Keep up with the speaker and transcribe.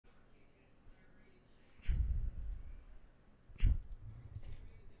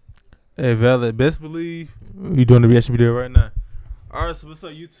Hey, Valid, best believe we doing the reaction video right now. Alright, so what's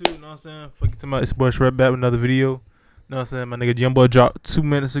up, YouTube? You know what I'm saying? Fuck it to my it's boy Sharrod back with another video. You know what I'm saying? My nigga Youngboy dropped 2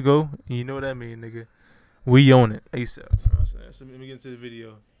 minutes ago. And you know what that mean, nigga. We own it ASAP. You know what I'm saying? So let me get into the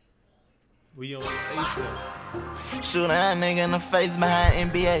video. We own it ASAP. Shoot that nigga in the face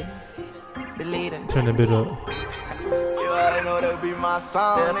behind NBA. Believe it. Turn the bit up. You already know that be my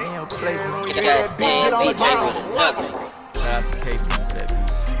song. Step in your place, nigga. Get that big DJ. Shout out to KP for that beat.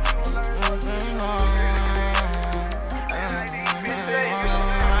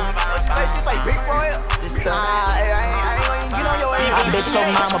 She's like big for real. I bet your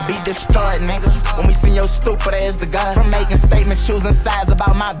mama be destroyed, nigga. When we send your stupid ass to God. From making statements, choosing sides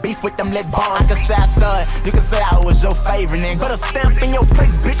about my beef with them lit bars. I can say I saw it, you can say I was your favorite, nigga. Better step in your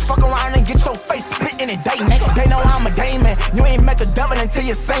place, bitch. Fuck around and get your face split in a day, nigga. They know I'm a demon. You ain't met the devil until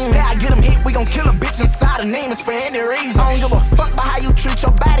you sing me. I get him hit, we gon' kill a bitch inside the name is for any reason. I don't give a fuck about how you treat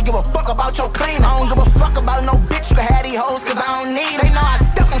your body, give a fuck about your clean. I don't give a fuck about no bitch you can have these hoes, cause I don't need. They know I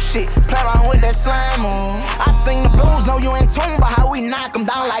step on shit, play around with that slime on. I sing the blues, know you in tune, but how we knock them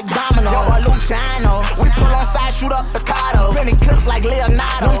down like dominoes. Yo, a Luciano, we pull on side, shoot up Picasso. Printing clips like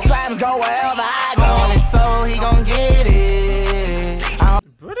Leonardo. Them slimes go wherever I go. And so he gon' get it.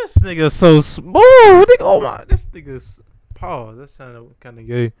 Bro, this nigga so smooth. Oh my, this nigga's pause. That sounded kind of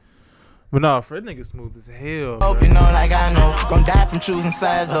gay. But nah, Fred nigga smooth as hell. Hope you know like I know. Gon' die from choosing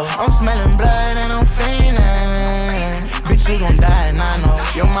sides though. I'm smelling blood and I'm fiending. Bitch, you gon' die and I know.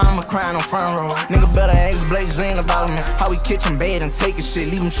 Your mama crying on front row. Nigga better ask Blake Jean about me. How we kitchen bed and take a shit.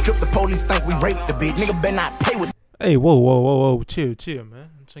 Leave him strip, the police think we raped the bitch. Nigga better not play with. Hey, whoa. Chill, man.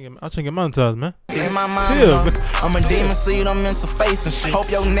 I'm trying monetize, man. In my mind, Chill, man. I'm a demon, see them into face and shit.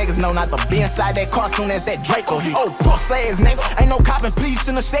 Hope your niggas know not to be inside that car soon as that Draco hit. Oh, puss ass nigga. Ain't no copping, please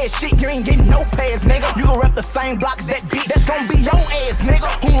shouldn't have said shit. You ain't getting no pass, nigga. You gon' rep the same blocks that bitch. That's gon' be your ass, nigga.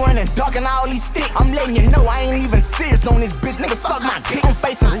 Who running dark and all these sticks? I'm letting you know I ain't even serious on this bitch. Nigga, suck my dick. I'm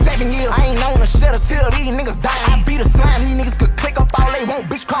facing 7 years. I ain't on the shit until these niggas die. I beat a slime. These niggas could click up all they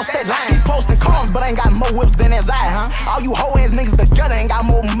want. Bitch, cross that line. He posting cars, but ain't got more whips than his eye, huh? All you hoe ass niggas together ain't got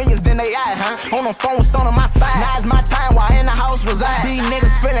more millions than they eye, huh? On the phone, stoning my fire. Now it's my time while in the house reside. These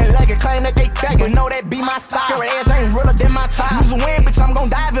niggas feeling lucky, claim that they thuggin'. Know that be my style. Scary ass ain't realer than my child. Lose a win, bitch, I'm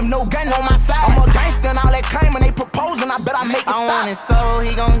gon' dive if no gun on my side. I'm a gangster and all that claiming they proposing. I bet I make it stop. I want it, so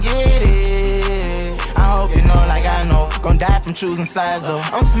he gon' get it. I hope you know like I know. Gon' die from choosing sides though.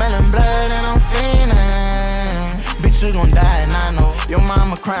 I'm smelling blood and I'm fiending. Bitch, you gon' die and I know. Your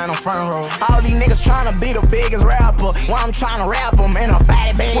mama crying on front row. All these niggas tryna be the biggest rapper, while I'm tryna rap him in a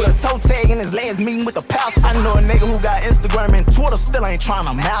body bag with a toe tag in his last meeting with the pastor. I know a nigga who got Instagram and Twitter still ain't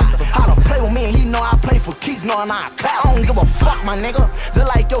tryna master how to play with me, and he know I play for keeps, knowing I clap. I don't give a fuck, my nigga. Just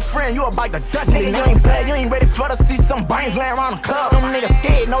like your friend, you about to dust, nigga. You ain't bad, you ain't ready for to see some brains laying around the club. Them niggas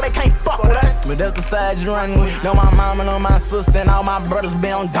scared, know they can't fuck with us. But that's the side you run with. Know my mama, know my sister, and all my brothers be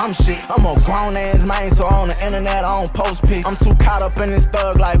on dumb shit. I'm a grown ass man, so on the internet I don't post pics. I'm too caught up in this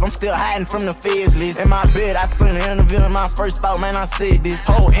thug life, I'm still hiding from the feds list. In my bed, I seen an interview and my first thought, man, I said this.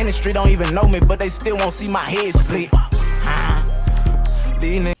 Whole industry don't even know me, but they still won't see my head split.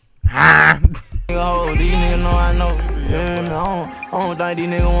 These niggas, these niggas know I know. Yeah, man, I don't think these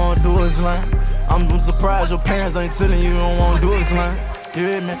niggas wanna do it, man. I'm surprised your parents ain't telling you don't wanna do it, man.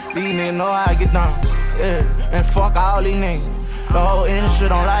 Yeah, man, these niggas know how I get down. Yeah, and fuck all these niggas. The whole industry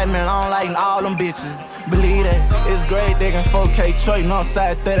don't like me, and I don't like all them bitches. Believe that, it's great, they can 4K Troy,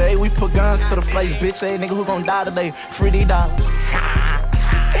 Northside 38. We put guns to the face, bitch. Hey, nigga, who gon' die today? Free these dollars.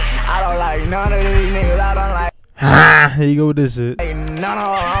 I don't like none of these niggas, I don't like. Here you go with this shit. Hey, none of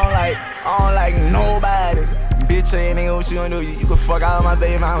them, I don't like nobody. Bitch, hey, nigga, what you gonna do? You can fuck all my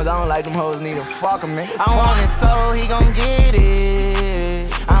baby mamas, I don't like them hoes, neither. Fuck them, nigga. I want it, so he gon' get it.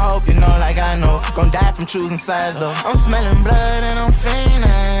 I hope you know like I know. Gon' die from choosing sides though. I'm smelling blood and I'm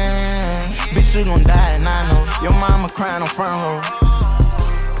fiending. Bitch, you gon' die and I know. Your mama crying on front row.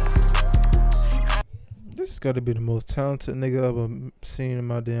 This gotta be the most talented nigga I've ever seen in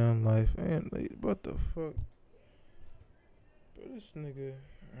my damn life. And like, what the fuck? But this nigga,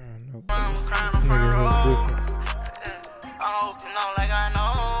 I don't know. This nigga is different. I hope you know like I know.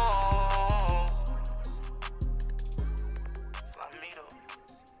 It's like me though.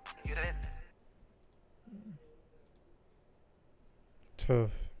 You that?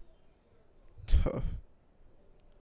 Tough.